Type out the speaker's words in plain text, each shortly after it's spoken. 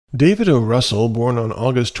David O. Russell, born on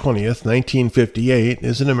August 20th, 1958,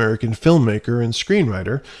 is an American filmmaker and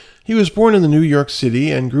screenwriter. He was born in New York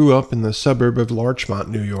City and grew up in the suburb of Larchmont,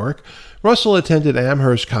 New York. Russell attended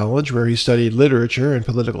Amherst College, where he studied literature and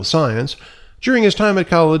political science. During his time at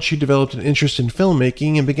college, he developed an interest in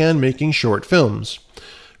filmmaking and began making short films.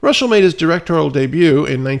 Russell made his directorial debut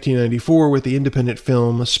in 1994 with the independent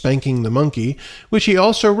film Spanking the Monkey, which he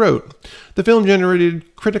also wrote. The film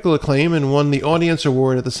generated critical acclaim and won the Audience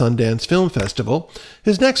Award at the Sundance Film Festival.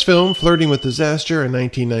 His next film, Flirting with Disaster in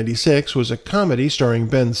 1996, was a comedy starring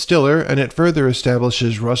Ben Stiller, and it further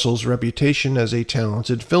establishes Russell's reputation as a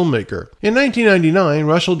talented filmmaker. In 1999,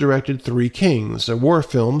 Russell directed Three Kings, a war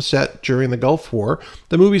film set during the Gulf War.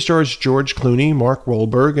 The movie stars George Clooney, Mark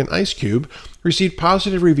Wahlberg, and Ice Cube. Received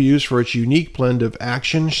positive reviews for its unique blend of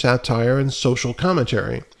action, satire, and social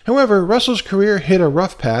commentary. However, Russell's career hit a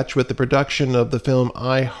rough patch with the production of the film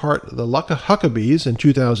I Heart the Huckabees in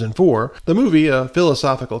 2004. The movie, a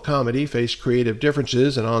philosophical comedy, faced creative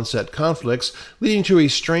differences and on-set conflicts, leading to a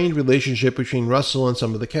strained relationship between Russell and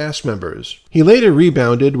some of the cast members. He later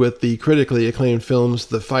rebounded with the critically acclaimed films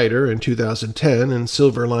The Fighter in 2010 and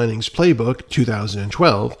Silver Linings Playbook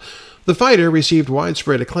 2012. The Fighter received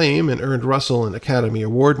widespread acclaim and earned Russell an Academy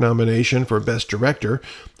Award nomination for Best Director.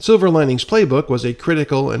 Silver Linings Playbook was a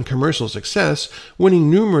critical and commercial success, winning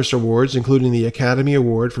numerous awards including the Academy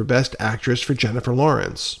Award for Best Actress for Jennifer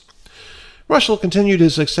Lawrence. Russell continued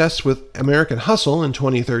his success with American Hustle in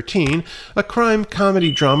 2013, a crime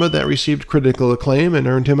comedy drama that received critical acclaim and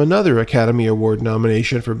earned him another Academy Award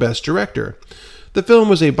nomination for Best Director. The film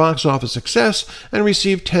was a box office success and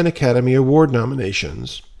received 10 Academy Award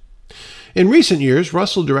nominations. In recent years,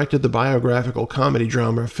 Russell directed the biographical comedy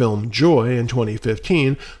drama film Joy in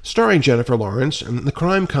 2015, starring Jennifer Lawrence, and the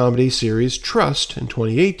crime comedy series Trust in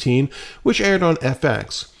 2018, which aired on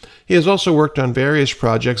FX. He has also worked on various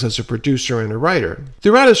projects as a producer and a writer.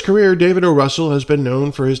 Throughout his career, David O. Russell has been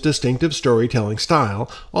known for his distinctive storytelling style,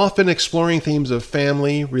 often exploring themes of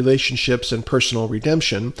family, relationships, and personal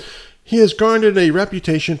redemption. He has garnered a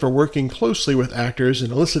reputation for working closely with actors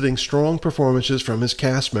and eliciting strong performances from his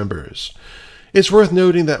cast members. It's worth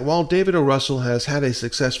noting that while David O. Russell has had a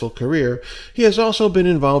successful career, he has also been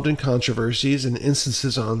involved in controversies and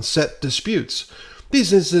instances on set disputes.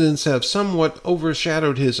 These incidents have somewhat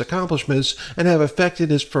overshadowed his accomplishments and have affected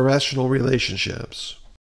his professional relationships.